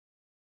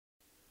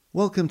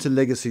Welcome to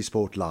Legacy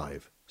Sport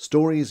Live,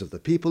 stories of the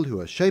people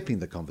who are shaping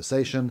the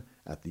conversation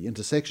at the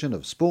intersection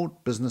of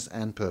sport, business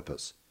and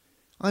purpose.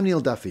 I'm Neill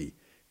Duffy,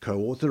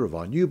 co-author of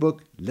our new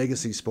book,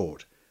 Legacy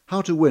Sport,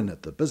 How to Win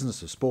at the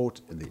Business of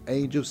Sport in the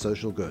Age of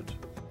Social Good.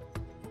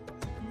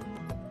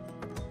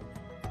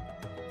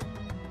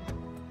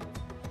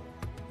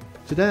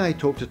 Today I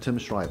talk to Tim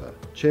Shriver,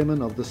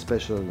 chairman of the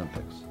Special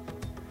Olympics.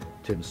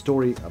 Tim's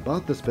story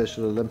about the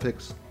Special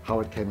Olympics, how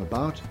it came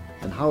about,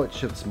 and how it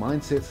shifts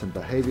mindsets and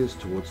behaviors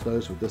towards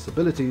those with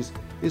disabilities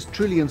is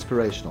truly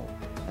inspirational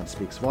and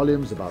speaks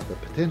volumes about the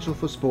potential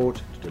for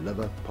sport to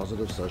deliver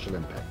positive social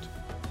impact.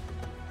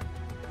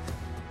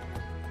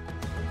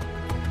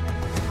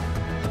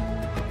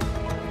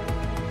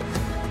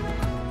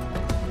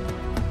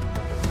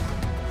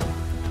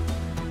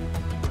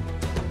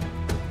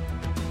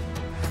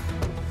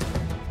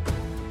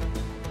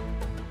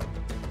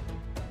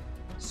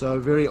 So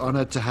very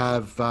honored to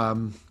have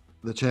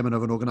the chairman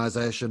of an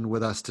organization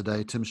with us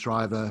today, Tim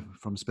Shriver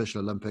from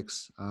Special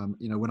Olympics.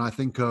 When I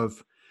think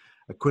of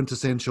a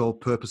quintessential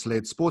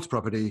purpose-led sports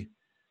property,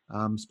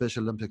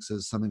 Special Olympics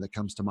is something that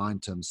comes to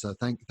mind, Tim. So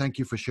thank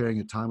you for sharing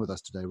your time with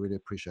us today. Really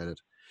appreciate it.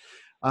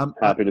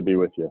 Happy to be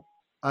with you.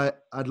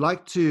 I'd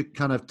like to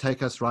kind of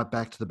take us right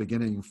back to the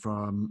beginning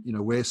from,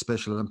 where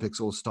Special Olympics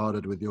all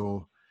started with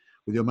your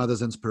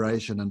mother's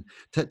inspiration, and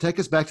take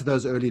us back to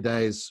those early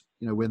days,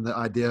 when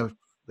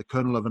the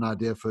kernel of an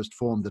idea first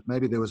formed that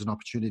maybe there was an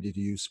opportunity to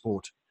use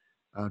sport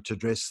to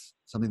address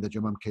something that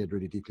your mum cared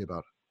really deeply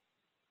about.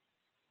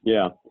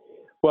 Yeah.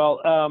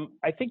 Well,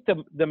 I think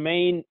the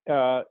main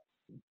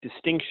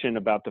distinction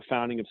about the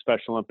founding of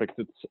Special Olympics,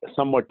 it's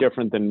somewhat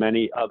different than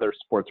many other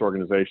sports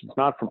organizations,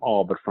 not from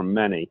all, but from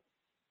many,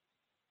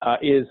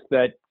 is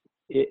that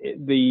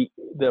the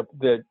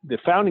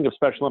founding of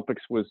Special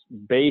Olympics was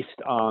based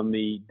on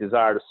the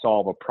desire to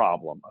solve a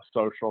problem, a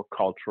social,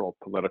 cultural,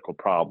 political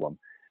problem.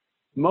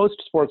 Most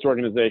sports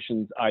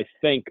organizations, I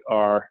think,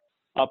 are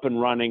up and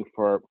running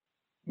for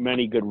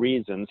many good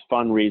reasons: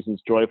 fun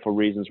reasons, joyful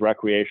reasons,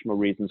 recreational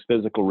reasons,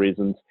 physical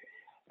reasons.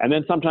 And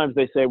then sometimes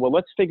they say, well,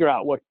 let's figure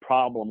out what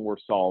problem we're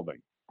solving.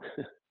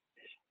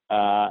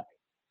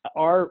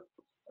 Our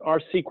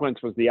sequence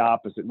was the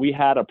opposite. We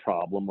had a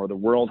problem, or the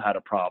world had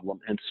a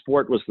problem, and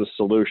sport was the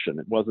solution.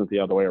 It wasn't the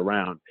other way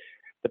around.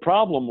 The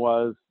problem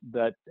was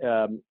that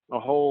a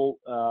whole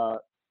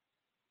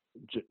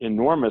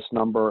enormous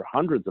number,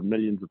 hundreds of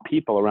millions of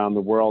people around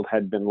the world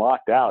had been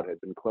locked out, had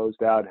been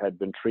closed out, had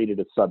been treated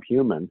as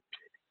subhuman.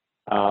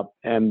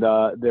 And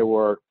there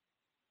were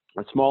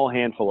a small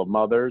handful of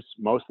mothers,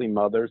 mostly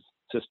mothers,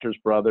 sisters,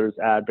 brothers,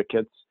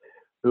 advocates,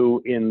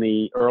 who in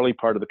the early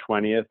part of the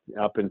 20th,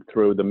 up and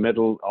through the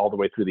middle, all the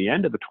way through the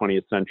end of the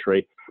 20th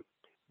century,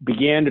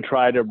 began to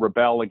try to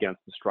rebel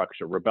against the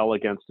structure, rebel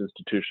against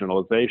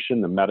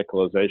institutionalization, the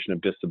medicalization of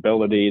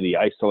disability, the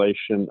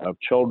isolation of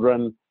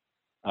children,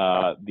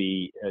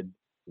 the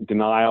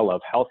denial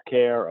of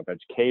healthcare, of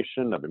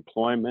education, of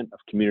employment, of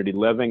community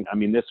living. I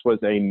mean, this was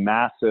a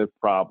massive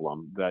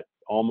problem that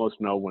almost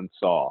no one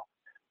saw.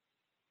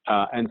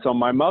 And so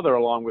my mother,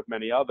 along with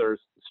many others,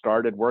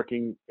 started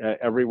working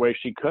every way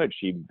she could.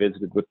 She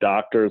visited with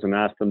doctors and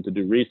asked them to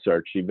do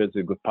research. She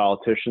visited with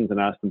politicians and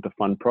asked them to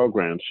fund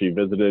programs. She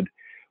visited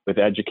with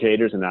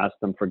educators and asked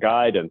them for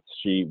guidance.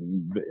 She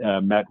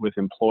met with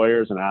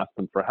employers and asked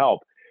them for help.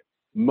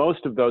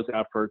 Most of those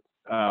efforts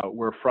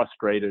were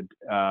frustrated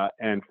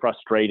and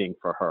frustrating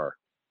for her.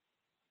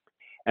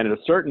 And at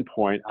a certain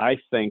point, I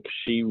think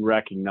she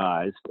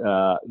recognized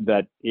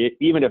that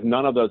even if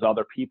none of those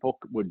other people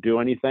would do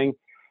anything,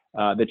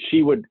 that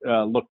she would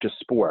look to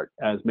sport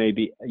as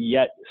maybe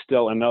yet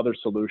still another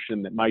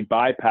solution that might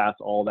bypass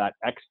all that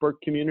expert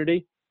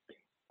community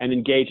and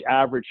engage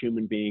average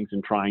human beings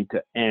in trying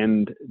to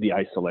end the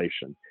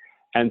isolation.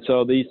 And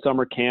so these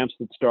summer camps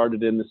that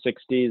started in the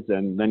 60s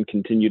and then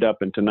continued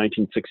up into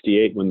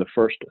 1968, when the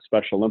first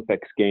Special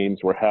Olympics Games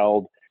were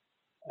held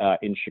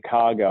in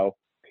Chicago,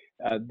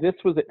 this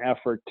was an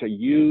effort to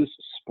use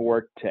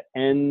sport to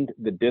end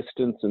the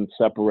distance and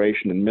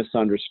separation and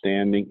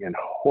misunderstanding and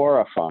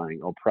horrifying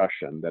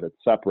oppression that had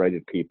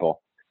separated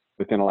people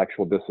with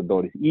intellectual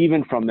disabilities,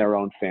 even from their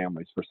own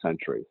families, for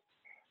centuries.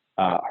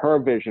 Her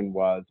vision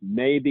was,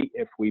 maybe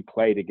if we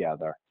play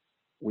together,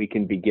 we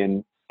can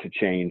begin to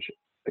change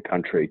the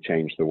country,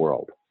 change the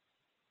world.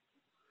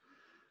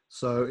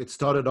 So it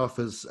started off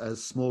as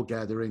small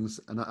gatherings,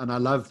 and I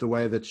love the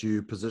way that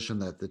you position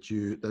that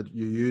you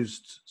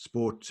used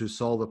sport to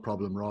solve a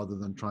problem rather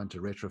than trying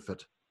to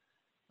retrofit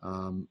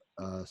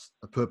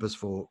a purpose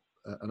for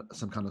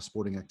some kind of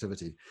sporting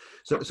activity.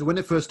 So when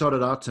it first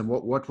started out, Tim,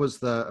 what was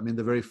the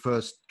very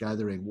first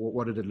gathering?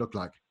 What did it look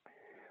like?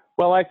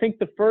 Well, I think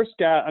the first,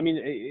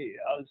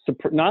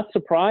 not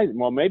surprising,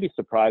 well, maybe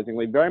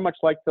surprisingly, very much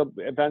like the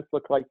events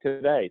look like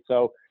today.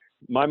 So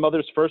my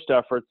mother's first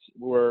efforts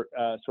were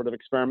sort of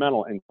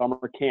experimental in summer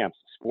camps,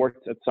 sports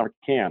at summer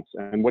camps.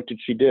 And what did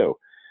she do?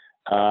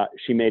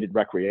 She made it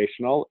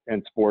recreational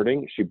and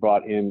sporting. She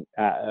brought in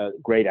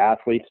great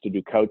athletes to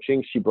do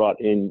coaching. She brought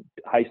in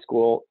high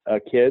school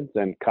kids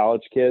and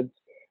college kids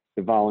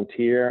to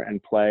volunteer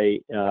and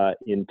play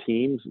in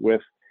teams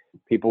with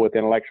people with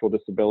intellectual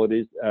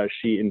disabilities.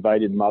 She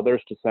invited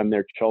mothers to send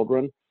their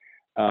children,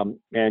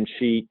 and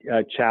she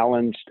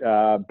challenged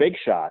big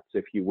shots,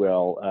 if you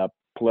will,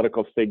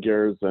 political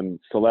figures and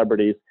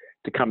celebrities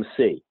to come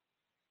see.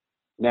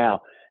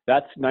 Now,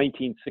 that's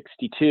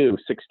 1962,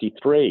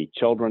 63,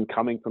 children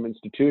coming from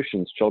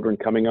institutions, children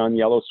coming on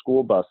yellow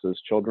school buses,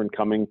 children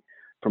coming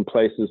from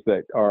places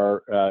that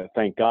are,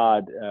 thank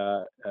God,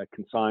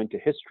 consigned to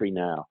history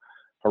now.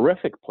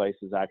 Horrific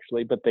places,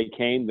 actually, but they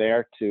came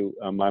there to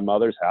my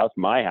mother's house,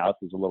 my house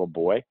as a little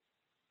boy,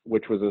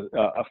 which was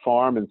a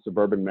farm in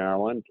suburban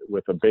Maryland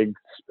with a big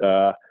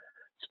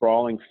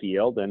sprawling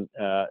field. And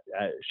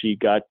she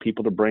got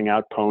people to bring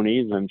out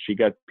ponies, and she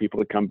got people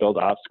to come build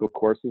obstacle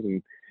courses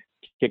and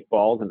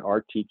kickballs and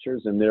art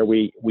teachers. And there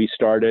we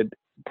started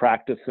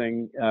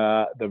practicing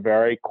the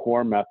very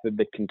core method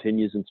that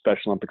continues in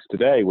Special Olympics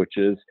today, which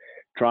is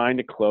trying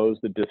to close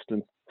the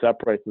distance that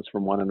separates us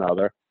from one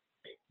another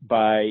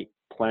by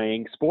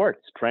playing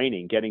sports,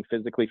 training, getting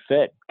physically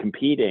fit,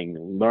 competing,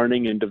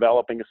 learning and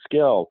developing a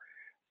skill,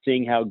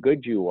 seeing how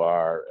good you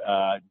are,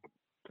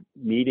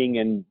 meeting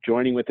and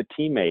joining with a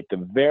teammate.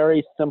 The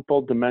very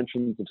simple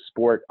dimensions of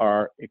sport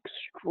are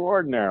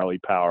extraordinarily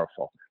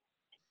powerful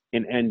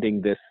in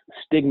ending this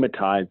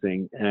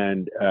stigmatizing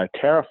and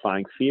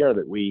terrifying fear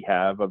that we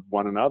have of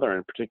one another,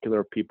 in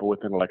particular people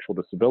with intellectual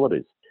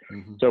disabilities.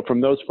 Mm-hmm. So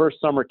from those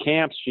first summer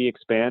camps, she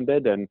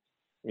expanded and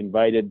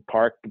invited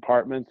park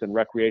departments and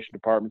recreation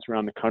departments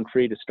around the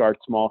country to start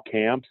small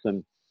camps.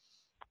 And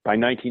by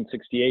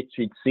 1968,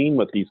 she'd seen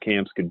what these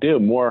camps could do.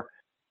 More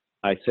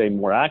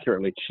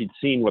accurately, she'd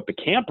seen what the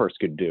campers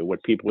could do,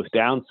 what people with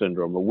Down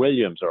syndrome or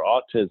Williams or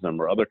autism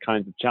or other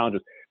kinds of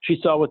challenges.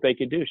 She saw what they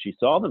could do. She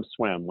saw them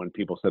swim when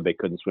people said they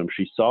couldn't swim.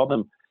 She saw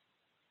them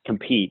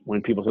compete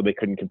when people said they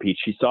couldn't compete.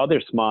 She saw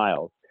their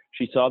smiles.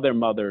 She saw their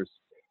mothers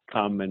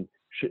come and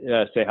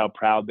say how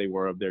proud they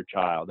were of their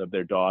child, of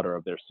their daughter,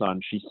 of their son.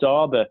 She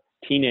saw the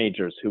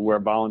teenagers who were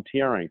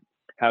volunteering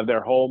have their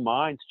whole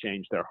minds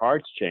changed, their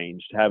hearts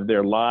changed, have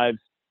their lives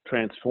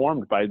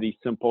transformed by these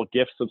simple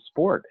gifts of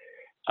sport.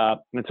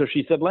 And so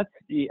she said,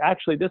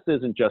 actually, this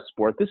isn't just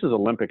sport. This is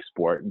Olympic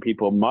sport. And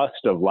people must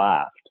have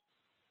laughed.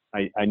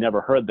 I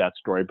never heard that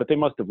story, but they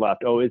must have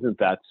laughed. Oh, isn't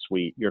that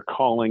sweet? You're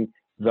calling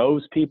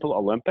those people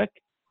Olympic?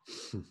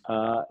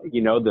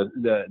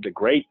 The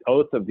great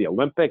oath of the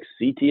Olympics,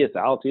 CTS,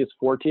 Altius,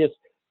 Fortius,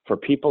 for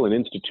people in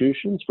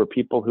institutions, for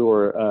people who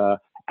are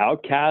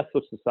outcasts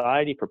of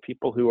society, for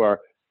people who are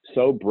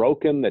so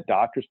broken that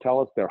doctors tell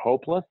us they're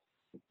hopeless.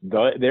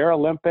 They're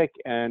Olympic,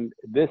 and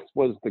this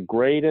was the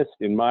greatest,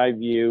 in my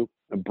view,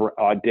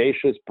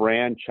 audacious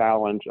brand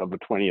challenge of the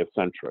 20th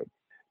century,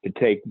 to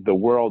take the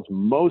world's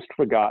most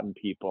forgotten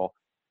people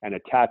and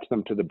attach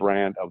them to the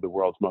brand of the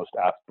world's most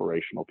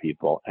aspirational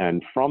people.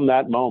 And from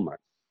that moment,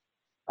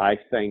 I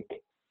think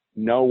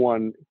no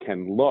one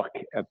can look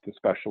at the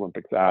Special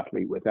Olympics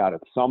athlete without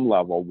at some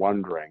level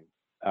wondering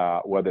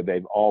whether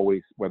we've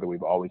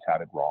always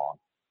had it wrong,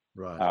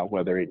 right?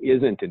 Whether it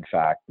isn't, in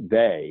fact,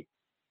 they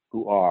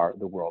who are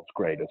the world's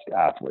greatest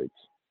athletes.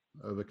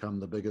 Overcome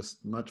the biggest,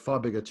 far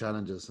bigger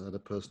challenges at a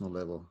personal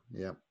level.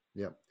 Yeah,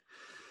 yeah.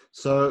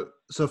 So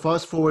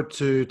fast forward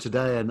to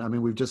today, and I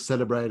mean, we've just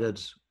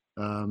celebrated,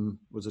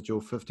 was it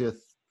your 50th,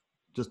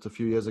 just a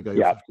few years ago,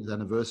 your 50th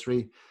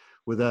anniversary,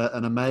 with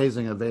an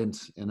amazing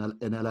event in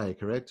LA,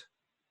 correct?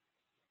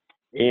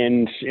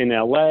 In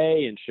LA,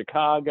 in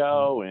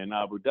Chicago, in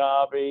Abu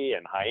Dhabi,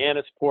 and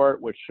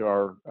Hyannisport, which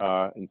are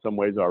in some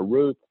ways our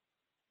roots,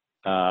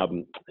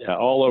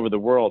 all over the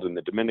world. In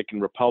the Dominican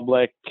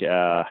Republic,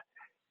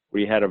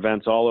 we had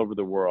events all over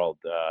the world.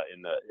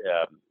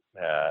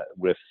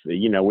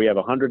 We have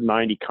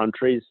 190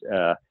 countries.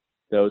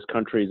 Those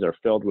countries are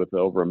filled with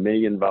over 1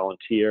 million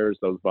volunteers.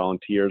 Those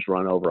volunteers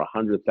run over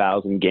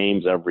 100,000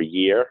 games every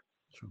year.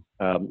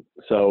 Sure.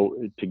 So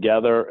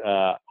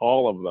together,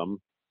 all of them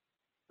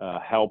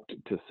helped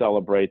to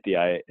celebrate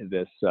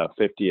this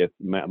 50th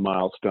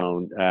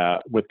milestone,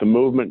 with the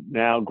movement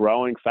now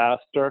growing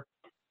faster,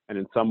 and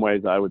in some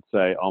ways, I would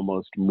say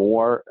almost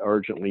more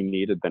urgently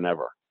needed than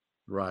ever.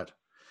 Right.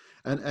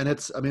 And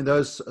it's, I mean,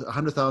 those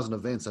 100,000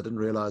 events, I didn't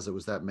realize it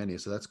was that many.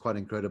 So that's quite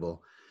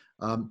incredible.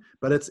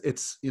 But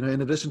it's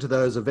in addition to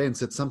those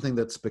events, it's something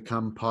that's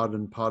become part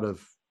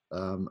of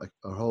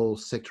a whole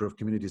sector of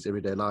community's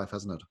everyday life,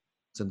 hasn't it?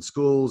 It's in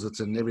schools, it's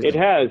in everything. It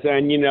has.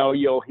 And,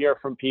 you'll hear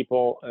from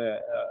people,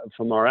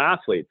 from our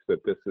athletes,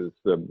 that this is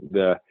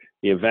the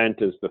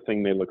event is the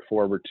thing they look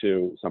forward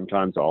to,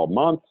 sometimes all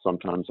month,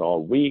 sometimes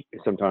all week,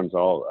 sometimes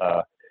all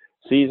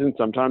season,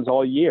 sometimes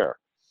all year.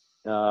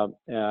 But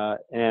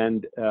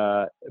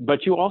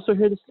you also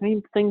hear the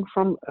same thing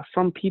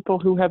from people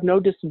who have no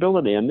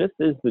disability. And this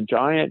is the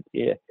giant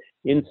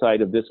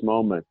insight of this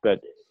moment,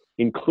 that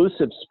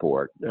inclusive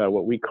sport,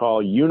 what we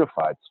call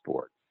unified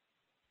sport,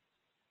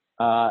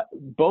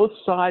 both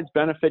sides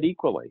benefit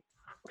equally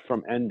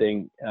from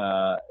ending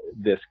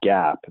this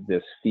gap,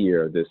 this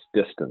fear, this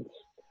distance.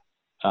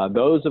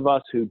 Those of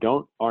us who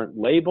aren't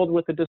labeled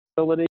with a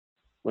disability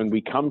when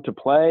we come to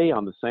play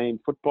on the same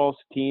football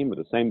team or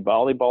the same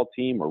volleyball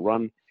team or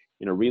run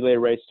in a relay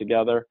race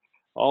together,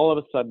 all of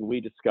a sudden we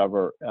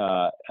discover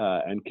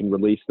and can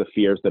release the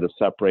fears that have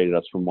separated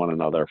us from one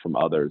another, from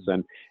others.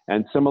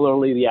 And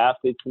similarly, the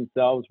athletes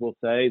themselves will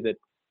say that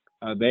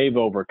they've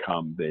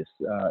overcome this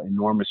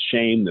enormous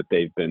shame that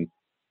they've been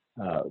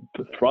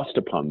thrust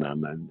upon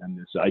them, and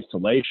this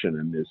isolation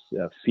and this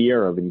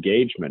fear of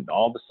engagement.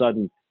 All of a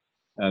sudden,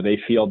 they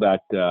feel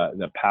that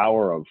the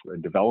power of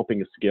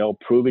developing a skill,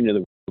 proving to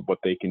them what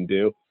they can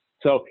do.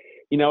 So,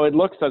 it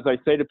looks, as I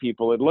say to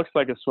people, it looks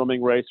like a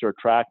swimming race or a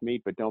track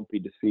meet, but don't be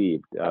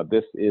deceived.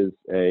 This is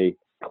a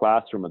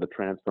classroom of the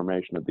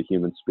transformation of the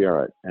human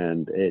spirit,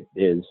 and it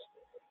is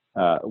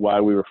why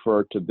we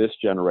refer to this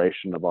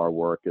generation of our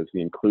work as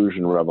the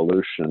inclusion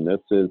revolution.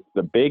 This is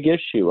the big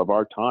issue of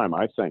our time,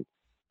 I think.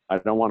 I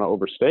don't want to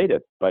overstate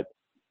it, but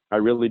I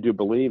really do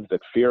believe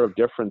that fear of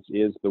difference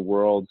is the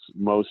world's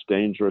most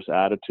dangerous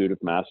attitude of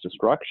mass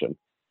destruction.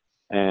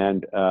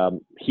 And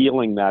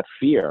healing that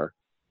fear,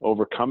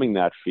 overcoming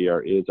that fear,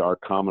 is our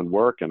common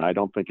work. And I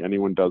don't think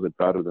anyone does it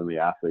better than the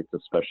athletes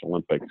of Special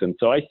Olympics. And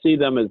so I see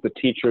them as the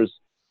teachers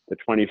the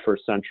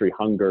 21st century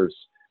hungers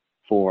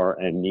for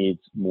and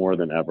needs more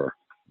than ever.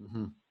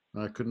 Mm-hmm.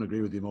 I couldn't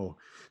agree with you more.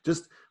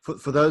 Just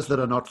for those that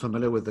are not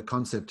familiar with the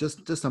concept,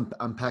 just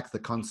unpack the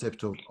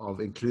concept of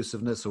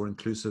inclusiveness or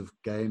inclusive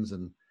games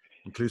and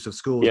inclusive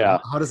schools. Yeah.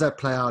 How does that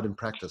play out in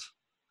practice?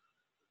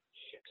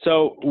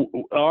 So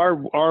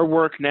our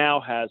work now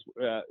has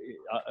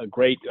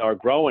our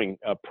growing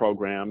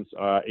programs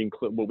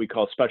include what we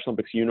call Special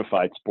Olympics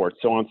Unified Sports.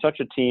 So on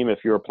such a team, if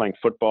you're playing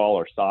football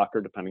or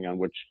soccer, depending on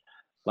which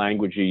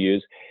language you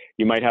use,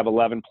 you might have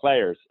 11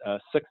 players.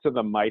 6 of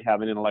them might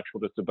have an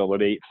intellectual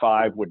disability,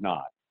 5 would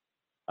not.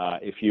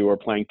 If you are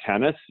playing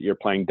tennis, you're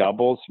playing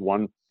doubles.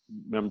 One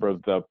member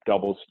of the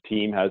doubles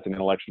team has an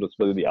intellectual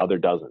disability, the other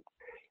doesn't.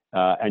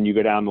 And you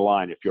go down the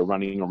line. If you're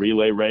running a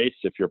relay race,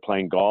 if you're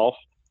playing golf,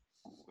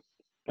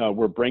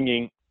 we're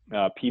bringing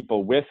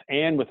people with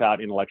and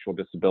without intellectual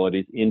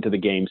disabilities into the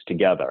games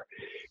together.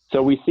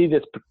 So we see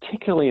this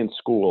particularly in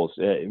schools,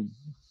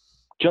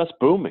 just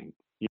booming.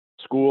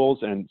 Schools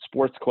and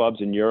sports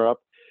clubs in Europe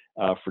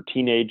for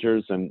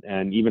teenagers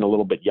and even a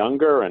little bit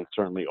younger and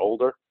certainly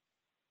older.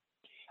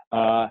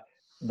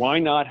 Why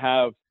not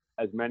have,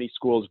 as many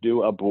schools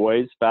do, a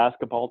boys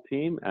basketball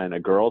team and a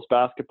girls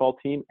basketball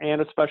team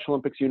and a Special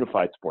Olympics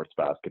Unified Sports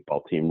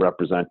basketball team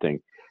representing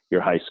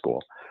your high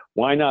school?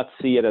 Why not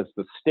see it as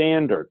the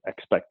standard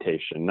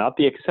expectation, not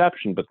the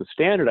exception, but the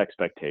standard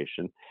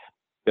expectation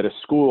that a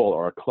school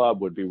or a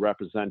club would be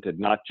represented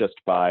not just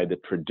by the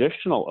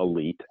traditional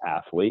elite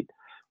athlete,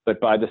 but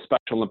by the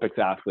Special Olympics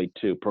athlete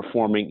too,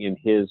 performing in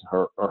his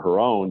or her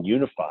own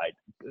unified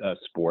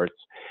sports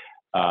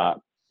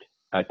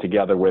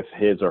together with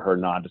his or her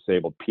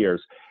non-disabled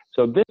peers.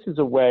 So this is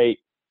a way,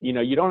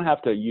 you don't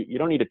have to, you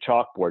don't need a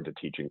chalkboard to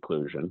teach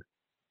inclusion.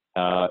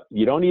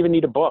 You don't even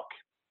need a book.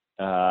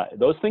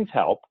 Those things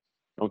help.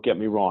 Don't get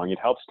me wrong. It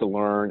helps to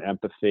learn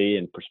empathy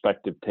and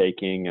perspective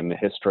taking and the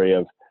history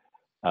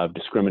of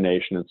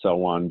discrimination and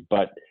so on.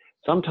 But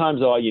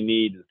sometimes all you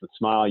need is the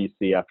smile you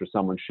see after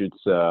someone shoots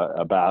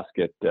a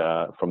basket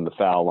from the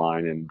foul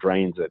line and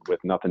drains it with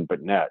nothing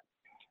but net.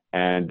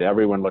 And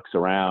everyone looks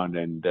around,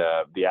 and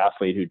the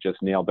athlete who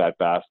just nailed that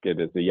basket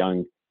is a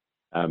young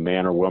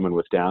man or woman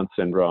with Down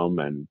syndrome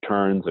and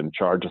turns and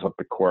charges up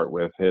the court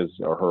with his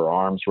or her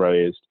arms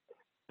raised.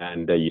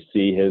 And you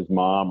see his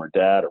mom or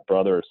dad or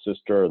brother or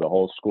sister or the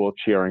whole school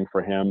cheering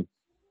for him.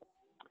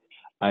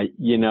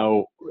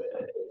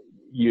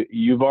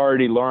 You've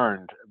already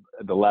learned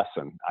the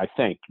lesson. I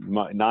think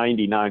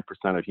 99%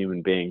 of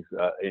human beings,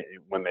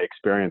 when they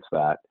experience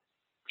that,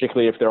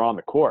 particularly if they're on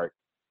the court,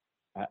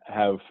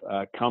 have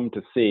come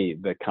to see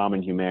that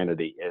common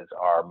humanity is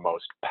our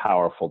most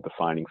powerful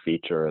defining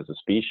feature as a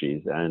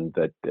species, and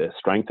that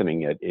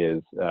strengthening it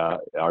is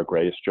our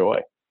greatest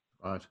joy.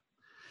 Right.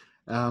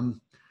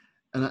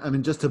 And I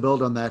mean, just to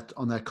build on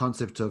that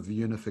concept of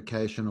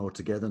unification or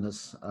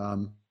togetherness,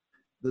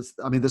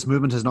 this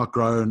movement has not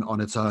grown on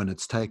its own.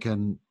 It's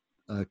taken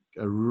a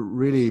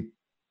really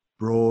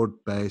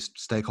broad-based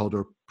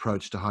stakeholder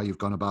approach to how you've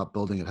gone about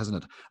building it,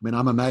 hasn't it? I mean,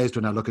 I'm amazed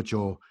when I look at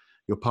your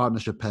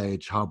partnership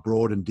page, how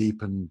broad and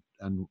deep and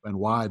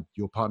wide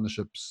your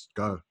partnerships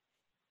go.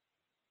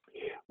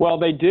 Well,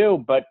 they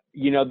do, but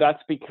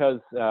that's because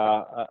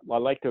I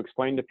like to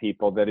explain to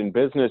people that in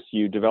business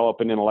you develop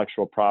an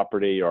intellectual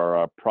property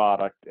or a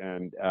product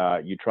and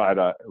you try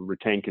to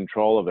retain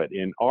control of it.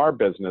 In our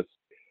business,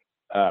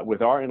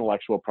 with our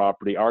intellectual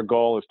property, our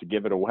goal is to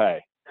give it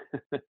away.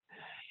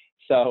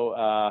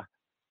 So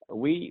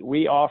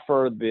we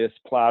offer this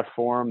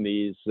platform,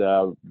 these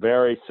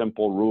very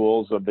simple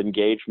rules of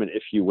engagement,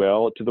 if you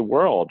will, to the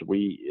world.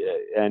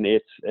 And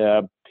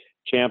it's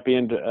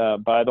championed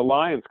by the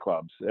Lions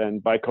clubs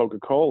and by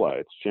Coca-Cola.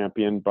 It's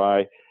championed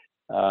by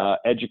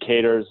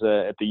educators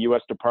at the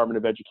U.S. Department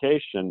of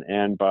Education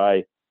and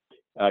by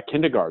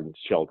kindergarten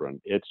children.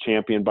 It's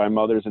championed by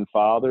mothers and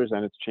fathers,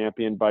 and it's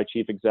championed by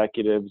chief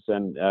executives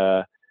and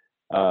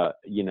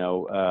Ivy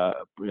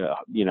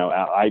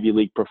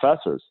League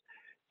professors.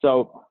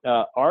 So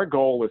our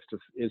goal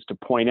is to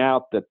point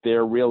out that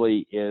there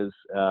really is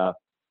a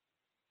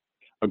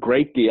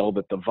great deal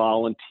that the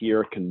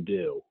volunteer can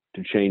do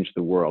to change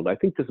the world. I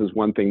think this is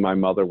one thing my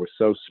mother was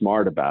so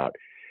smart about.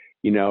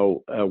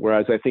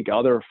 Whereas I think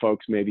other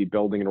folks maybe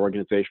building an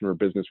organization or a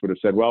business would have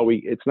said, well,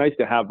 it's nice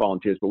to have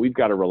volunteers, but we've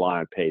got to rely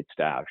on paid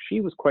staff.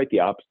 She was quite the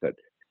opposite.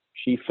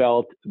 She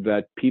felt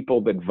that people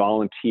that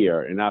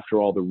volunteer, and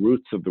after all, the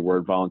roots of the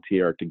word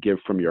volunteer are to give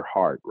from your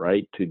heart,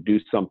 right? To do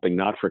something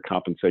not for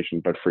compensation,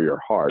 but for your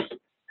heart,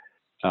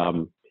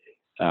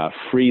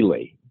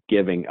 freely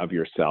giving of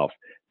yourself,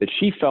 that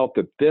she felt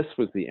that this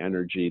was the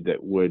energy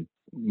that would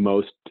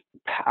most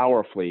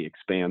powerfully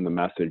expand the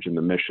message and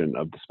the mission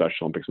of the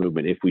Special Olympics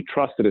movement if we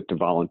trusted it to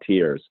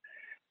volunteers.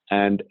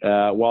 And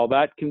while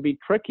that can be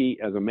tricky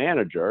as a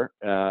manager,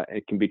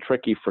 it can be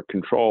tricky for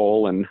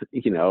control and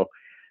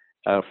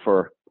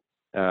for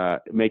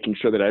making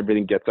sure that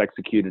everything gets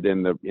executed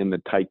in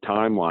the tight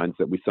timelines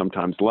that we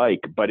sometimes like.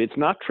 But it's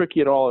not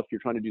tricky at all if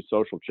you're trying to do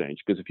social change,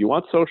 because if you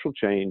want social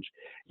change,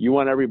 you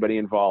want everybody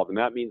involved, and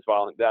that means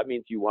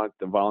you want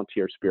the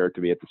volunteer spirit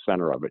to be at the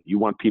center of it. You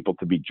want people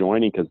to be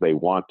joining because they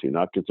want to,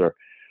 not because they're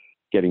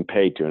getting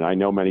paid to. And I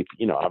know many,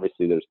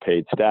 obviously there's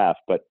paid staff,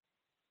 but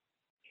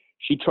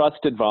she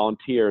trusted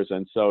volunteers.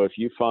 And so if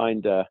you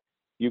find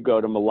you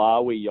go to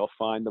Malawi, you'll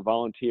find the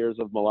volunteers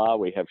of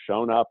Malawi have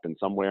shown up in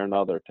some way or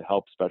another to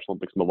help Special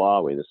Olympics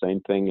Malawi. The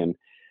same thing in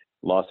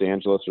Los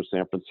Angeles or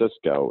San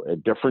Francisco.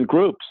 Different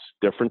groups,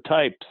 different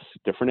types,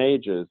 different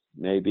ages,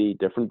 maybe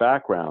different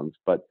backgrounds.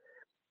 But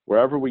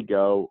wherever we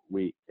go,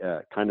 we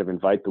kind of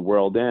invite the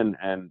world in.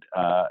 And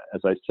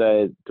as I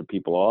say to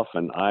people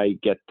often, I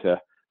get to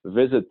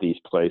visit these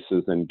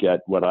places and get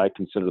what I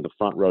consider the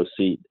front row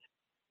seat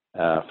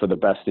for the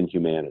best in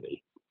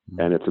humanity.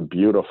 And it's a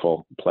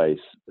beautiful place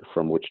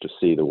from which to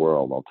see the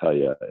world. I'll tell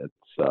you, it's.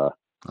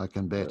 I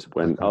can bet.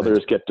 When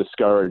others get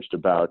discouraged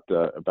about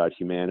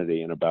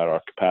humanity and about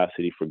our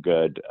capacity for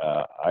good,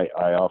 I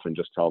often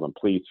just tell them,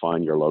 please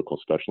find your local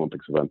Special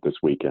Olympics event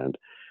this weekend,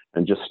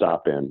 and just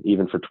stop in,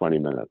 even for 20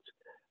 minutes,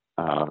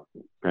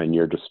 and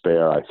your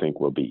despair, I think,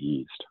 will be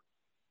eased.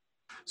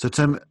 So,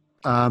 Tim,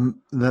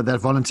 that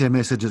volunteer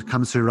message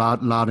comes through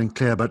loud and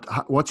clear, but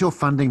what's your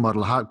funding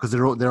model? Because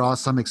there are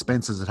some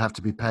expenses that have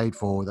to be paid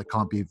for that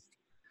can't be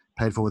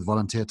paid for with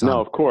volunteer time.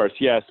 No, of course,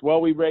 yes. Well,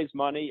 we raise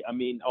money. I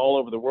mean, all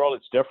over the world,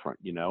 it's different.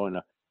 In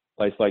a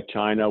place like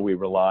China, we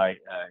rely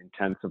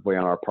intensively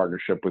on our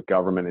partnership with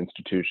government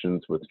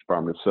institutions, with the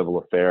Department of Civil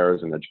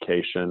Affairs and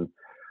Education,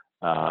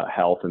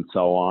 Health, and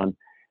so on.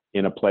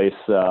 In a place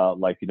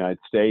like the United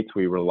States,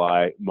 we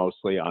rely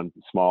mostly on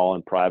small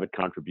and private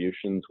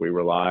contributions. We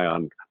rely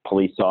on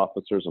police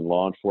officers and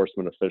law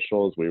enforcement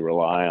officials. We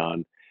rely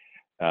on,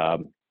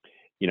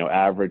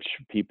 average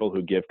people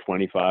who give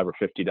 $25 or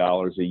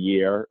 $50 a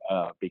year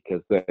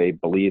because they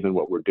believe in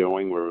what we're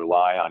doing. We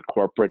rely on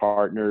corporate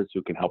partners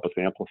who can help us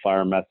amplify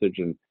our message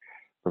and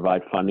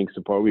provide funding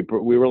support.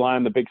 We rely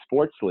on the big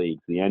sports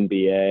leagues, the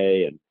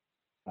NBA and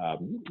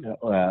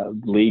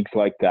leagues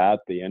like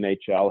that. The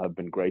NHL have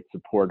been great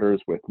supporters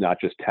with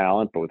not just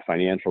talent, but with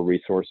financial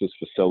resources,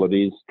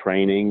 facilities,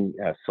 training,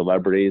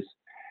 celebrities.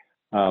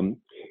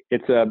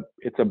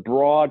 It's a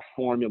broad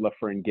formula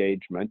for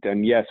engagement.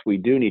 And yes, we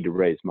do need to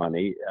raise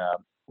money,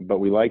 but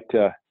we like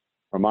to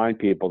remind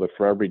people that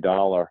for every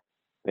dollar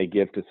they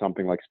give to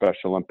something like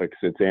Special Olympics,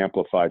 it's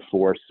amplified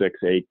 4, 6,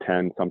 8,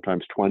 10,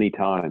 sometimes 20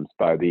 times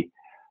by the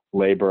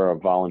labor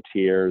of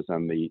volunteers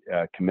and the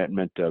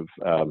commitment of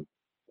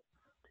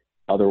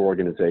other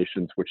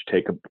organizations which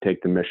take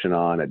the mission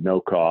on at no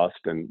cost,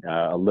 and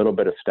a little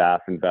bit of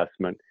staff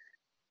investment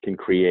can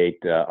create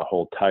a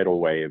whole tidal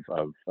wave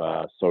of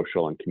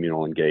social and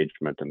communal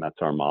engagement, and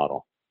that's our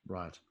model.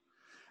 Right.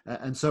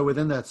 And so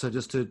within that, so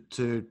just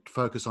to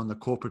focus on the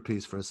corporate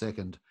piece for a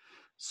second.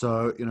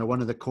 So,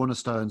 one of the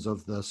cornerstones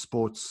of the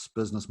sports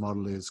business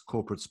model is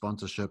corporate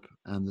sponsorship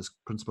and this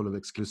principle of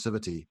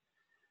exclusivity.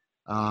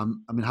 I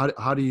mean,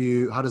 how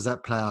does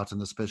that play out in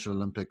the Special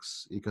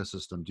Olympics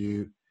ecosystem?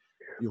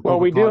 Well,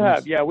 we do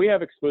have, we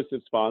have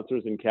exclusive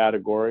sponsors in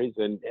categories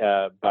and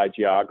by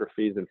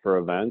geographies and for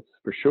events,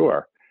 for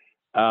sure.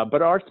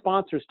 But our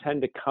sponsors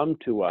tend to come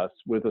to us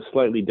with a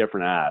slightly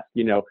different ask.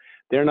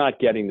 They're not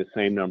getting the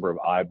same number of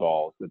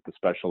eyeballs at the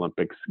Special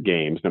Olympics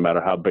games, no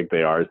matter how big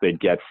they are, as they'd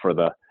get for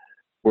the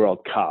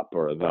World Cup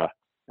or the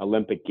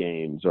Olympic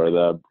Games or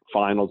the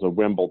finals of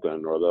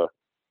Wimbledon or the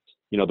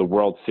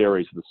World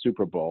Series, the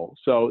Super Bowl.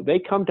 So they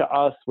come to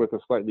us with a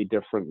slightly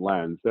different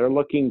lens. They're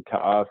looking to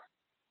us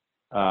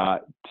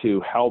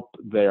to help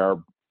their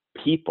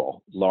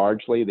people,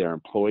 largely their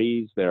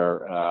employees,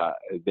 their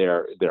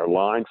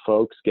line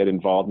folks, get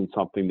involved in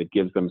something that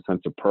gives them a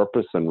sense of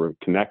purpose and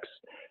connects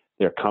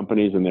their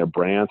companies and their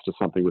brands to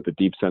something with a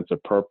deep sense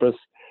of purpose.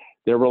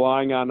 They're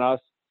relying on us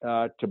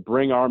to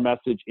bring our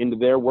message into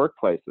their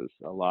workplaces.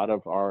 A lot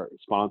of our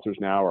sponsors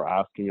now are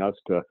asking us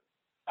to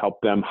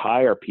help them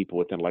hire people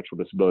with intellectual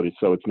disabilities.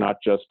 So it's not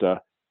just a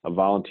a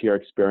volunteer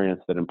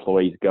experience that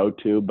employees go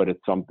to, but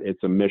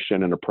it's a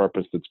mission and a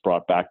purpose that's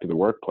brought back to the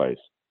workplace.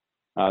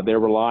 They're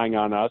relying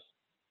on us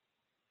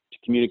to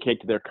communicate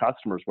to their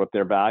customers what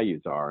their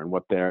values are and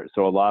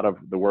so a lot of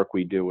the work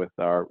we do with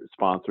our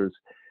sponsors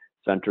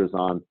centers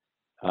on,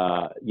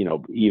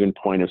 even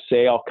point of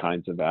sale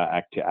kinds of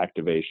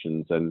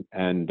activations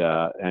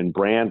and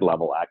brand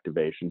level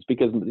activations,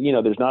 because,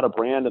 there's not a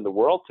brand in the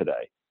world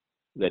today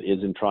that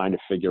isn't trying to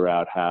figure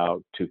out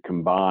how to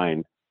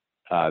combine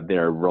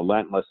their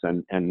relentless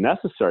and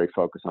necessary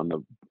focus on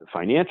the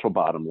financial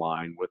bottom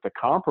line with a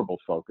comparable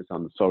focus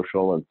on the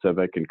social and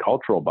civic and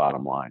cultural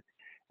bottom line.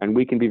 And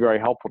we can be very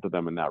helpful to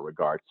them in that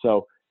regard.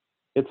 So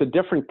it's a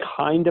different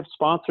kind of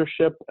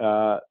sponsorship,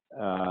 I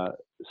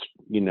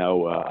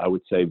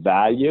would say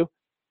value,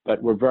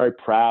 but we're very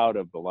proud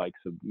of the likes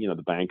of,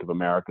 the Bank of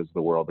Americas of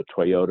the world, the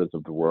Toyotas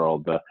of the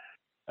world, the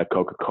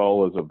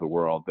Coca-Colas of the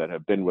world that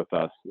have been with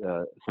us,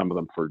 some of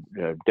them for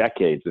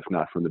decades, if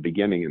not from the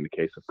beginning in the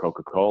case of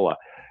Coca-Cola,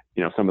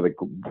 some of the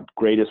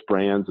greatest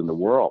brands in the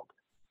world,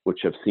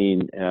 which have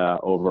seen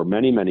over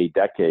many, many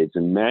decades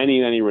and many,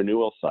 many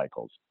renewal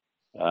cycles.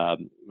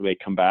 They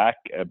come back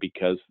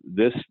because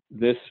this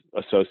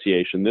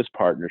association, this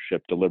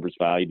partnership delivers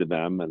value to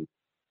them,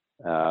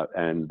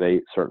 and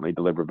they certainly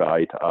deliver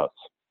value to us.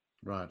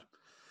 Right.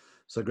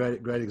 So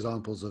great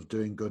examples of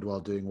doing good while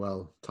doing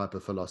well type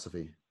of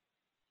philosophy.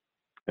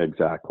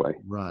 Exactly.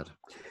 Right.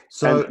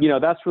 So,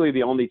 and, that's really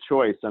the only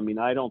choice. I mean,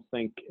 I don't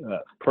think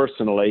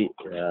personally,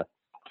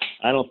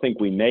 I don't think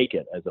we make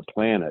it as a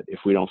planet if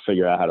we don't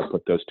figure out how to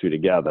put those two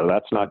together.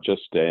 That's not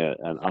just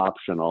an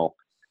optional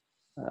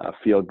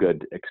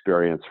feel-good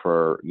experience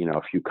for,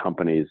 a few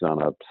companies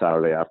on a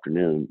Saturday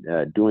afternoon.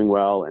 Doing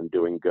well and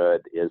doing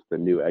good is the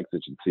new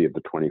exigency of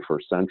the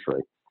 21st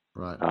century.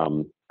 Right.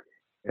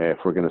 If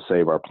we're going to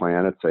save our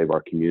planet, save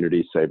our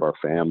communities, save our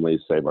families,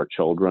 save our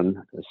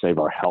children, save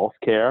our health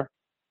care.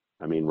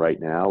 I mean, right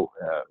now,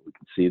 we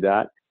can see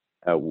that.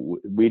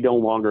 We no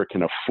longer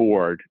can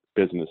afford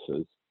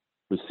businesses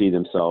who see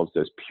themselves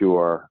as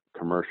pure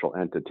commercial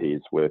entities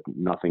with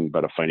nothing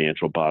but a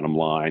financial bottom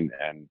line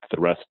and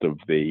the rest of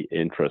the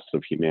interests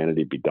of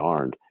humanity be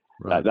darned.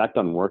 Right. That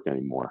doesn't work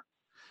anymore.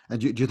 And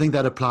do you think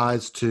that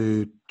applies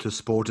to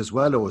sport as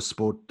well, or is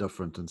sport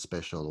different and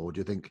special? Or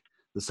do you think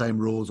the same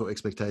rules or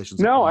expectations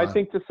No, apply? I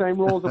think the same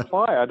rules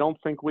apply. I don't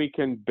think we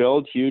can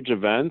build huge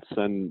events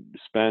and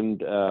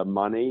spend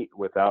money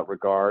without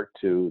regard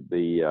to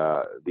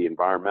the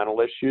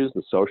environmental issues,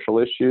 the social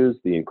issues,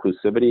 the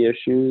inclusivity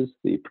issues,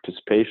 the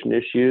participation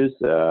issues.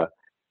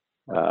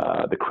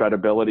 The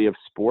credibility of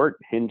sport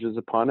hinges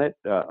upon it,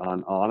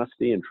 on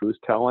honesty and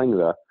truth-telling.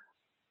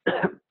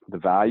 The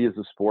values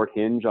of sport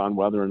hinge on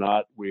whether or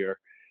not we're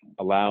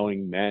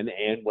allowing men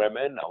and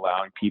women,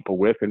 allowing people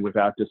with and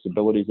without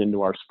disabilities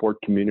into our sport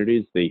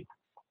communities. The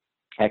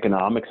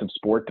economics of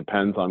sport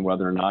depends on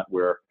whether or not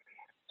we're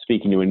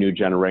speaking to a new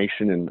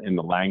generation in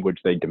the language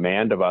they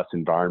demand of us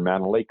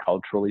environmentally,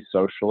 culturally,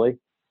 socially.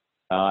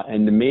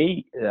 And to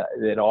me,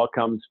 it all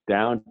comes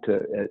down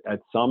to,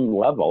 at some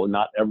level,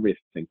 not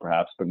everything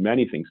perhaps, but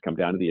many things come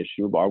down to the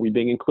issue of, are we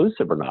being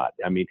inclusive or not?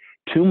 I mean,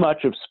 too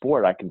much of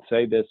sport, I can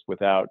say this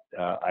without,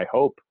 I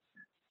hope,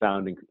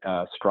 sounding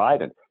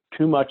strident,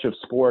 too much of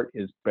sport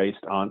is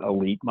based on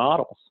elite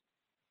models.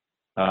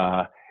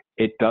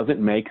 It doesn't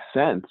make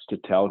sense to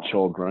tell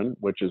children,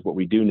 which is what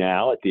we do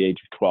now at the age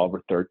of 12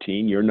 or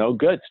 13, you're no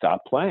good,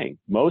 stop playing.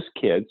 Most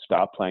kids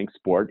stop playing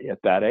sport at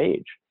that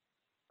age.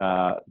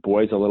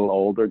 Boys a little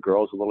older,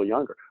 girls a little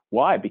younger.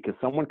 Why? Because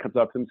someone comes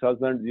up to them and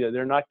says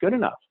they're not good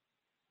enough.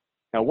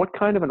 Now, what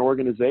kind of an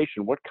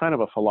organization, what kind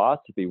of a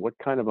philosophy, what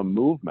kind of a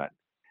movement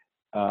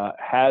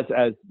has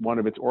as one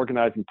of its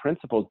organizing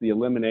principles the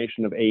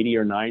elimination of 80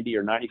 or 90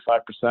 or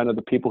 95% of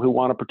the people who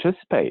want to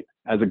participate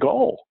as a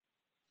goal?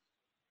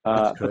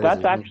 But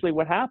that's actually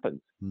what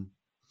happens.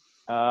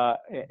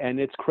 And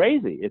it's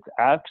crazy. It's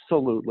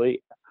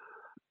absolutely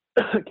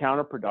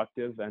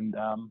counterproductive and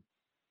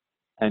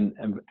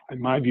in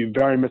my view,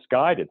 very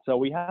misguided. So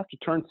we have to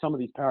turn some of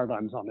these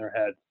paradigms on their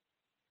heads.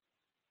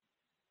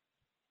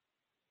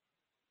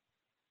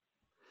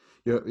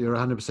 You're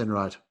 100%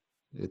 right.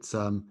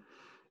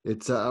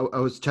 I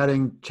was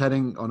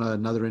chatting on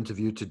another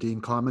interview to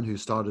Dean Carman, who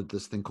started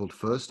this thing called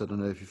First. I don't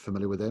know if you're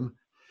familiar with him.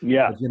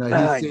 Yeah, but,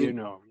 I do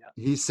know. Yeah.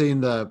 He's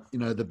seen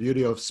the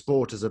beauty of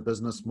sport as a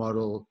business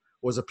model,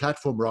 or as a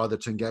platform rather,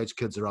 to engage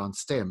kids around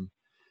STEM.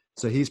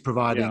 So he's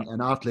providing an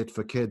outlet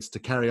for kids to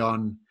carry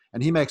on.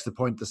 And he makes the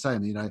point the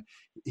same.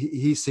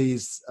 He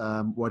sees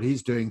what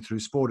he's doing through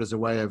sport as a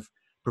way of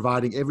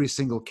providing every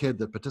single kid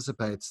that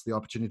participates the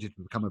opportunity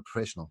to become a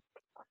professional,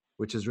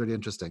 which is really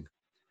interesting.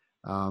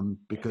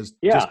 Because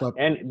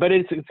but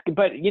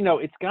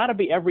it's got to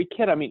be every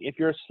kid. I mean, if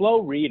you're a slow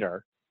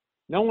reader,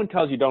 no one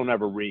tells you don't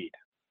ever read.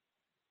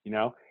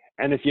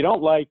 And if you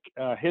don't like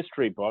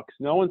history books,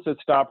 no one says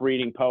stop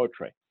reading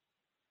poetry.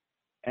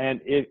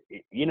 And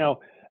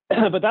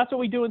but that's what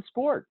we do in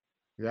sport.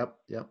 Yep.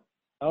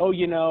 Oh,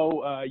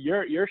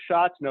 your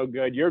shot's no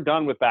good. You're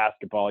done with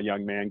basketball,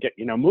 young man.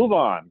 Move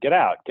on. Get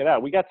out.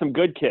 We got some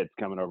good kids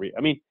coming over here.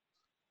 I mean,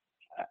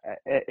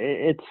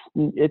 it's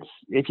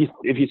if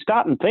you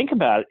stop and think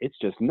about it, it's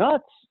just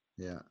nuts.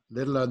 Yeah,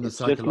 let alone the It's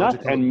just nuts.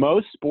 psychological. And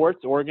most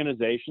sports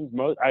organizations,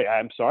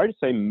 I'm sorry to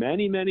say,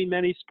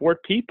 many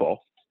sport people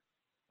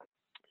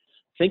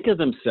think of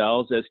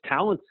themselves as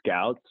talent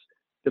scouts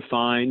to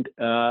find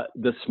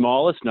the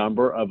smallest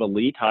number of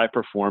elite,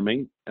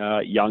 high-performing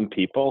young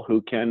people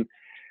who can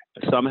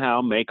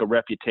somehow make a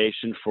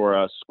reputation for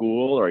a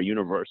school or a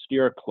university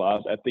or a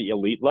club at the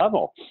elite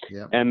level.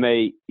 Yeah. And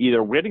they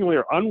either wittingly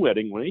or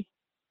unwittingly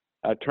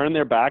turn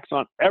their backs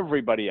on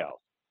everybody else.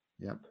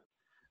 Yeah.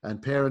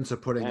 And parents are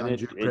putting And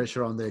undue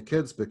pressure on their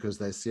kids because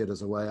they see it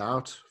as a way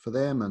out for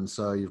them. And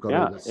so you've got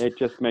all this. It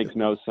just makes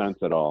no sense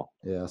at all.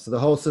 Yeah. So the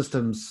whole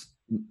system's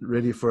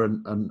ready for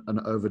an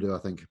overdue, I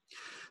think.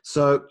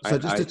 So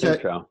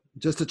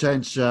just to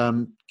change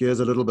gears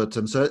a little bit,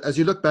 Tim. So as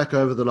you look back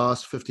over the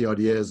last 50 odd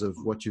years of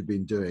what you've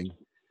been doing,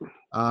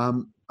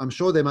 I'm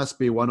sure there must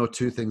be one or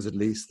two things at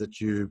least that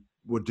you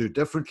would do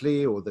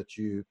differently, or that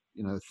you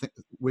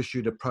wish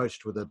you'd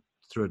approached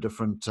through a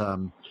different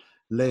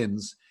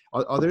lens.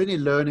 Are there any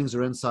learnings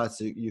or insights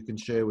that you can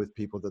share with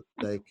people that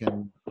they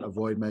can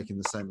avoid making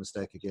the same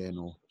mistake again,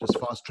 or just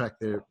fast track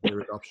their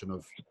adoption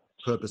of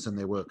purpose in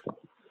their work?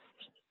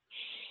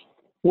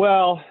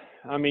 Well,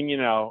 I mean,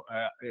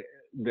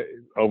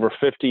 over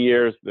 50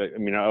 years,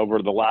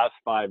 over the last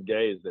 5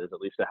 days, there's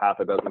at least a half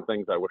a dozen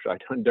things I wish I'd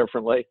done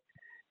differently.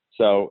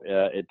 So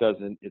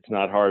it's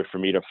not hard for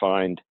me to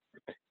find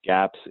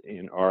gaps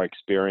in our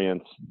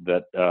experience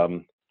that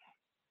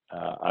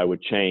I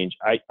would change.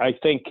 I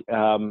think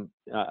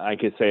I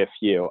could say a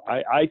few.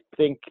 I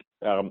think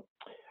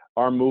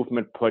our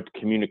movement put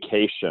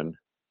communication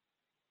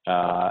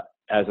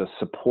as a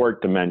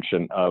support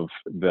dimension of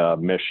the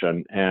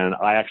mission, and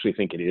I actually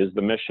think it is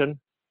the mission.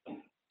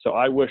 So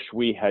I wish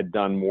we had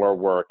done more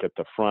work at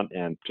the front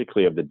end,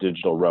 particularly of the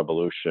digital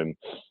revolution,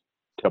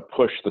 to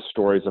push the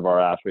stories of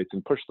our athletes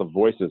and push the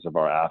voices of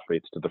our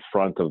athletes to the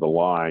front of the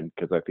line,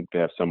 because I think they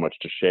have so much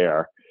to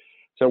share.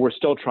 So we're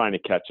still trying to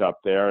catch up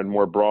there. And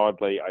more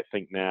broadly, I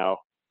think now,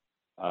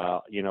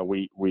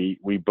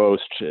 we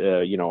boast,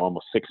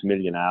 almost 6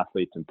 million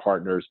athletes and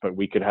partners, but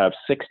we could have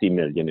 60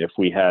 million if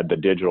we had the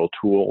digital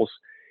tools,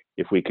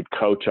 if we could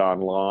coach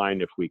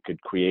online, if we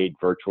could create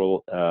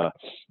virtual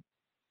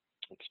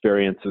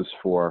experiences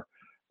for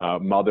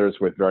mothers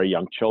with very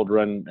young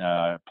children,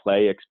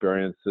 play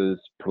experiences,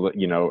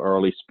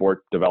 early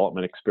sport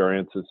development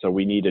experiences. So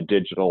we need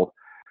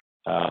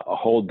a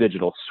whole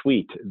digital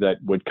suite that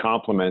would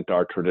complement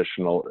our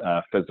traditional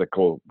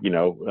physical,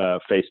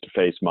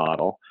 face-to-face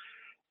model.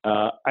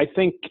 I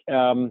think,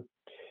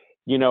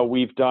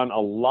 we've done a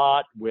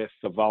lot with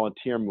the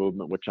volunteer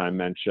movement, which I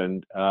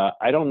mentioned.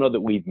 I don't know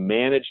that we've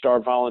managed our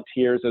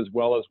volunteers as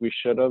well as we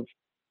should have.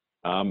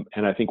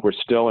 And I think we're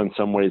still in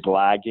some ways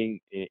lagging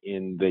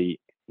in the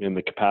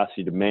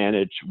capacity to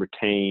manage,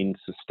 retain,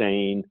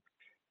 sustain,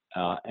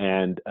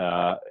 and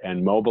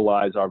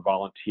mobilize our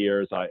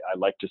volunteers. I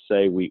like to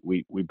say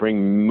we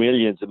bring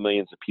millions and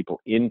millions of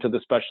people into the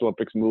Special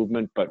Olympics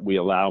movement, but we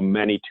allow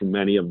too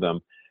many of them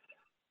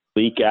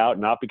leak out,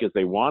 not because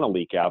they want to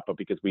leak out, but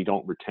because we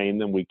don't retain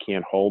them, we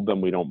can't hold them,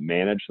 we don't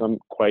manage them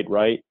quite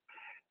right.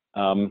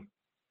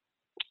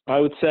 I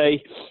would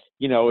say,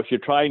 if you're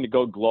trying to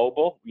go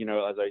global,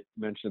 as I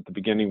mentioned at the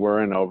beginning,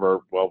 we're in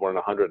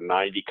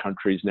 190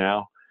 countries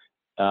now.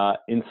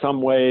 In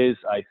some ways,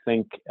 I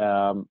think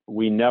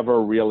we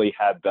never really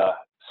had the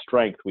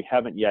strength. We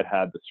haven't yet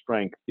had the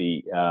strength,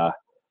 the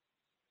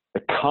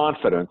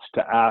confidence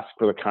to ask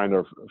for the kind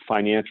of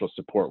financial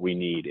support we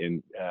need.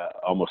 In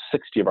almost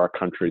 60 of our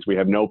countries, we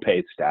have no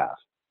paid staff,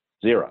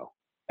 zero.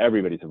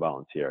 Everybody's a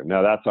volunteer.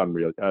 Now that's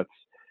unreal.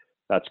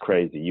 That's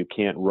crazy. You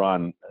can't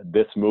run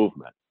this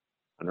movement,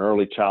 an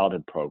early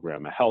childhood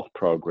program, a health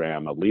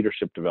program, a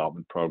leadership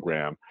development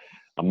program,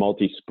 a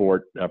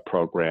multi-sport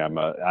program,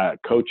 a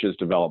coaches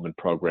development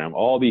program,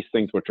 all these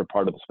things which are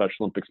part of the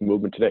Special Olympics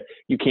movement today.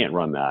 You can't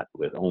run that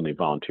with only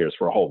volunteers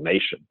for a whole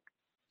nation.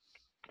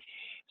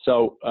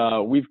 So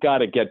we've got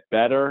to get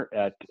better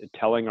at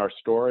telling our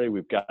story.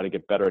 We've got to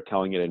get better at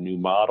telling it in new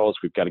models.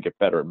 We've got to get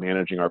better at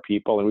managing our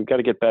people, and we've got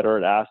to get better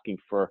at asking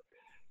for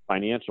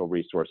financial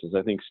resources.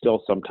 I think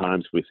still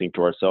sometimes we think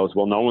to ourselves,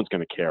 well, no one's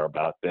going to care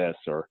about this,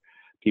 or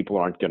people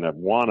aren't going to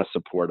want to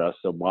support us,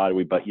 so why do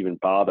we even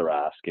bother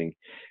asking?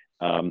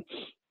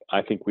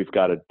 I think we've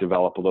got to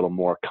develop a little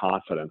more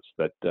confidence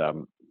that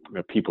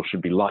people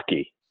should be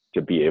lucky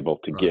to be able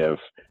to give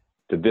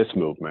to this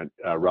movement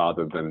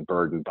rather than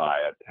burdened by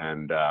it.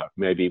 And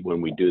maybe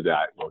when we do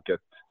that, we'll get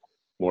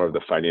more of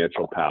the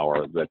financial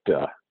power that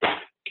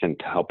can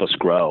help us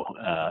grow.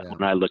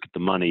 When I look at the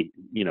money,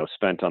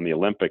 spent on the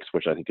Olympics,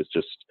 which I think is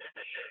just,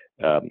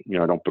 I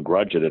don't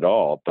begrudge it at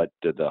all, but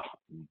the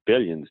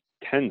billions,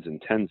 tens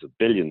and tens of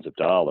billions of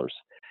dollars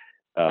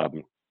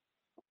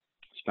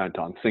spent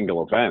on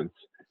single events,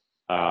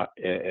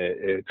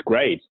 it's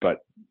great,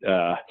 but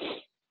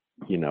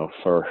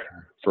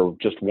for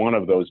just one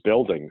of those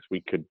buildings,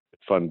 we could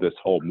fund this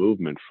whole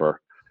movement for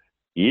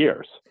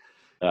years.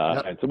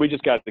 Yep. And so we've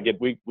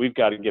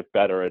got to get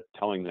better at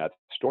telling that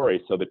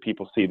story so that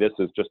people see this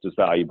as just as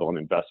valuable an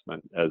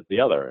investment as the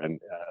other. And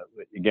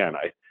again,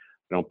 I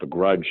don't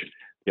begrudge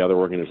the other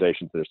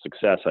organizations their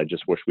success. I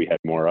just wish we had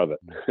more of it.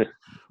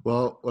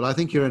 Well, I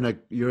think you're in a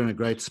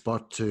great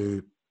spot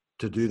to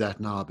do that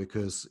now,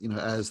 because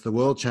as the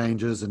world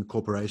changes and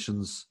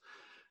corporations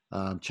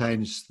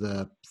change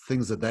the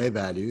things that they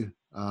value,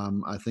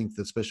 I think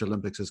the Special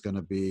Olympics is going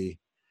to be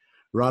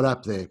right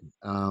up there.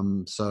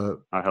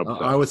 So I hope so.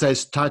 I would say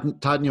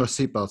tighten your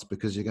seatbelts,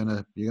 because you're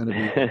gonna be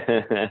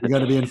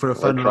in for a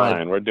fun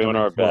ride. We're doing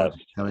our best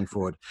coming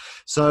forward.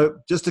 So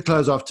just to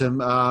close off, Tim,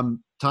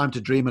 time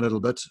to dream a little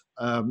bit.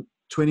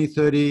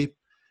 2030,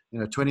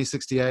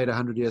 2068,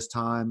 100 years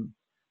time,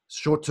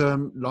 short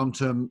term, long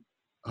term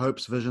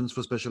hopes, visions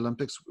for Special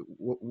Olympics.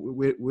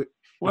 We're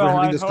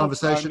having this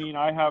conversation. I mean,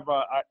 I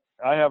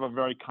have a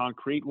very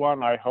concrete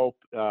one. I hope,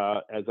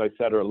 as I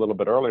said a little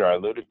bit earlier, I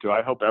alluded to,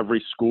 I hope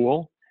every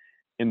school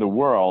in the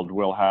world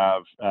will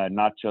have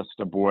not just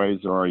a boys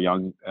or a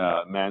young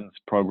men's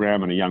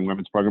program and a young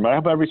women's program, but I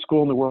hope every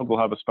school in the world will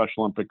have a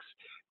Special Olympics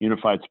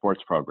unified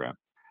sports program.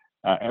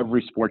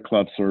 Every sport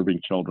club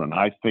serving children.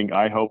 I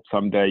hope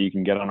someday you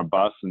can get on a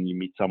bus and you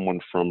meet someone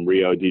from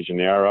Rio de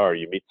Janeiro, or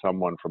you meet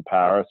someone from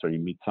Paris, or you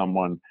meet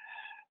someone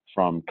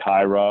from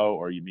Cairo,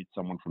 or you meet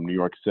someone from New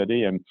York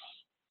City, and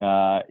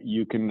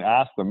you can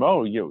ask them,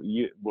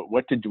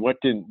 when did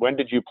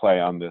you play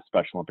on the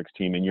Special Olympics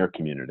team in your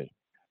community?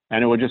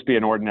 And it will just be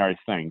an ordinary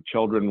thing.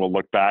 Children will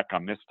look back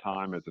on this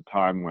time as a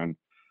time when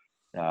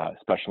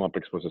Special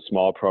Olympics was a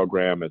small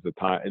program.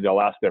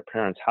 They'll ask their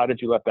parents, how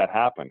did you let that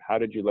happen? How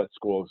did you let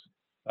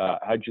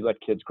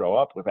kids grow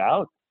up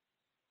without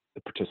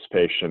the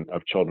participation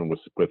of children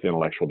with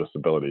intellectual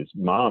disabilities?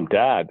 Mom,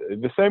 Dad,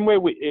 the same way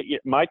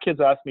my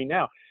kids ask me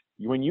now,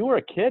 when you were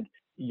a kid,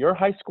 your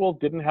high school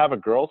didn't have a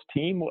girls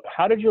team.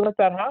 How did you let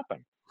that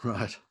happen?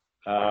 Right.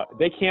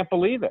 They can't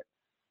believe it.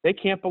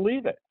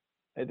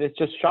 It's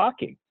just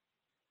shocking.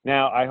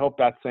 Now, I hope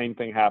that same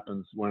thing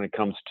happens when it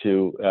comes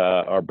to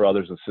our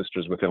brothers and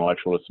sisters with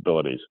intellectual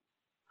disabilities.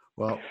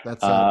 Well,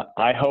 that's.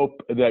 I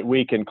hope that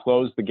we can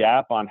close the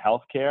gap on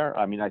healthcare.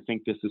 I mean, I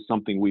think this is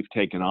something we've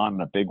taken on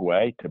in a big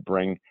way to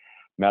bring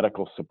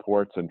medical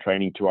supports and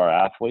training to our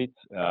athletes.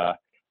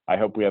 I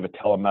hope we have a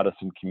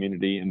telemedicine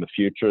community in the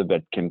future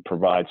that can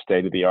provide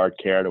state-of-the-art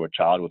care to a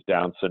child with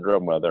Down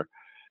syndrome, whether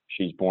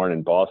she's born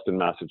in Boston,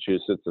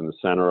 Massachusetts, in the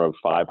center of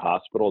 5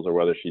 hospitals, or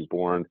whether she's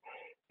born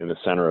in the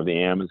center of the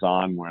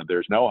Amazon where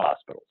there's no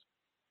hospitals.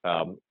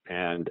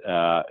 And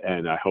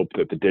I hope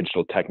that the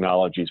digital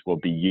technologies will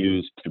be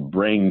used to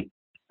bring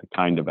the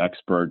kind of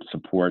expert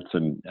supports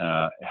in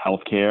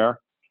healthcare,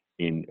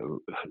 in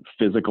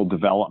physical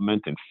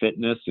development and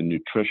fitness and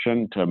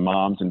nutrition to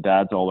moms and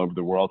dads all over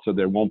the world, so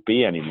there won't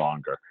be any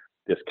longer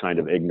this kind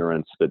of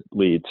ignorance that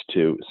leads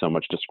to so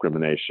much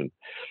discrimination.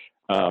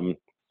 And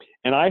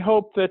I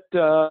hope that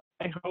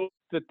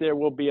there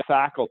will be a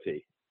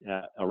faculty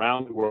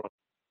around the world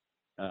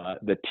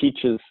that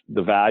teaches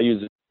the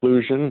values of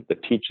inclusion,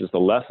 that teaches the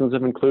lessons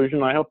of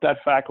inclusion. I hope that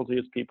faculty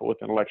is people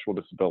with intellectual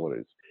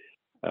disabilities.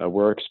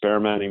 We're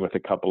experimenting with a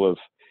couple of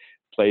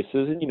places,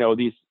 and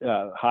these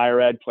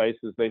higher ed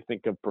places, they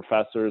think of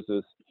professors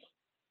as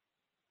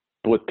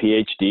with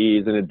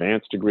PhDs and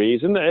advanced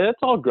degrees, and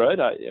it's all good.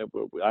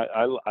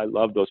 I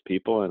love those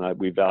people, and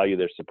we value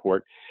their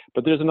support.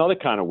 But there's another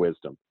kind of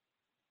wisdom,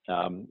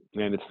 and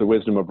it's the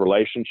wisdom of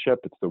relationship.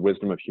 It's the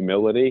wisdom of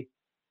humility.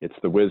 It's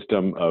the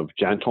wisdom of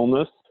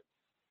gentleness.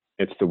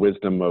 It's the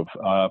wisdom of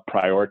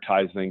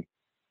prioritizing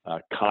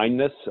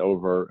kindness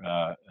over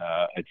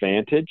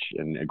advantage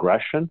and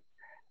aggression.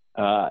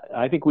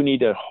 I think we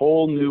need a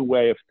whole new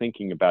way of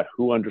thinking about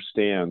who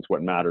understands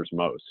what matters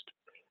most.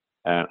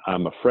 And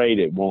I'm afraid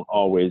it won't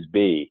always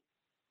be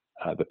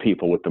the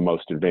people with the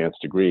most advanced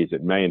degrees.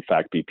 It may, in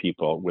fact, be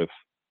people with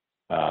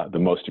the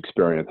most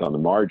experience on the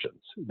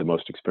margins, the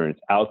most experience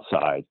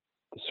outside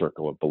the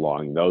circle of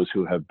belonging, those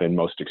who have been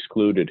most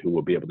excluded, who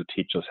will be able to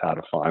teach us how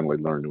to finally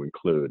learn to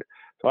include.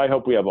 So I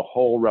hope we have a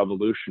whole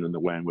revolution in the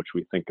way in which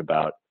we think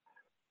about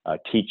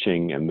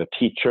teaching and the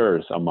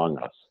teachers among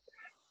us.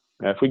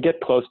 If we get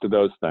close to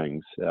those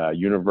things,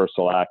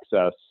 universal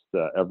access,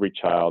 every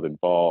child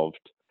involved,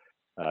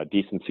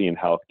 decency in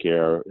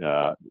healthcare,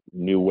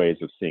 new ways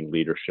of seeing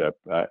leadership,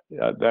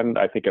 then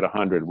I think at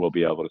 100 we'll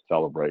be able to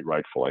celebrate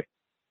rightfully.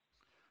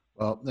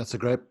 Well, that's a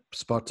great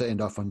spot to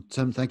end off on.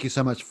 Tim, thank you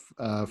so much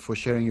for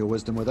sharing your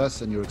wisdom with us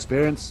and your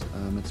experience.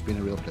 It's been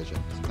a real pleasure.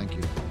 So thank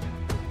you.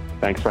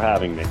 Thanks for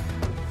having me.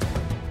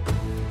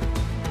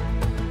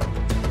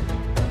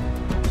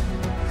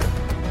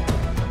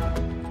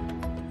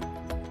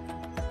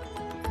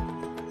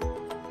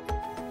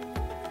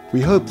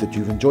 We hope that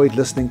you've enjoyed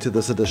listening to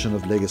this edition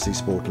of Legacy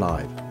Sport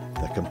Live,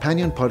 the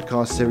companion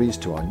podcast series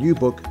to our new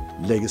book,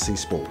 Legacy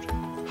Sport: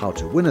 How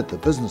to Win at the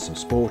Business of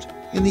Sport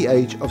in the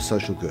Age of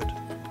Social Good.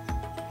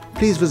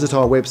 Please visit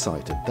our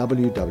website at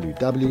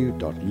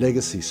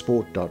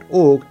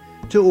www.legacysport.org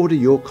to order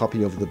your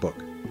copy of the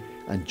book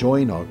and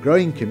join our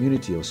growing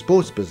community of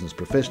sports business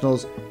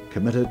professionals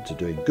committed to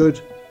doing good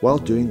while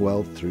doing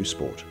well through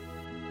sport.